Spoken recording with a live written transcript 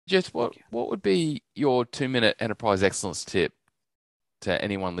Just Thank you. what would be your 2 minute enterprise excellence tip to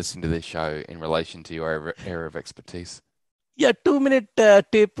anyone listening to this show in relation to your area of expertise? Yeah, 2 minute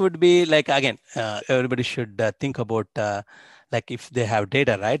tip would be like again, everybody should think about like if they have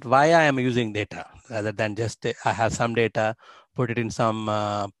data, right? Why I am using data rather than just I have some data, put it in some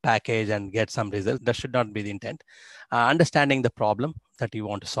package and get some result. That should not be the intent. Understanding the problem that you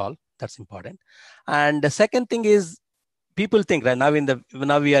want to solve, that's important. And the second thing is people think right now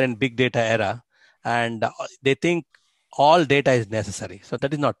we are in big data era, and they think all data is necessary. So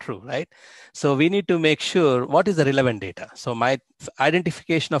that is not true, right? So we need to make sure what is the relevant data. So my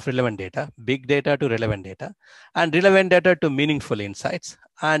identification of relevant data, big data to relevant data, and relevant data to meaningful insights,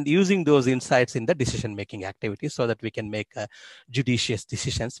 and using those insights in the decision making activities so that we can make judicious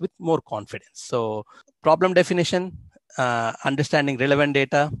decisions with more confidence. So problem definition, understanding relevant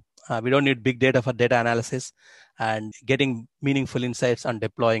data. We don't need big data for data analysis, and getting meaningful insights and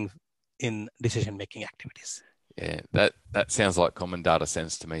deploying in decision making activities. Yeah, that sounds like common data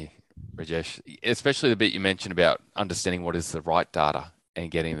sense to me, Rajesh. Especially the bit you mentioned about understanding what is the right data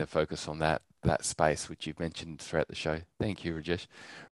and getting the focus on that space, which you've mentioned throughout the show. Thank you, Rajesh.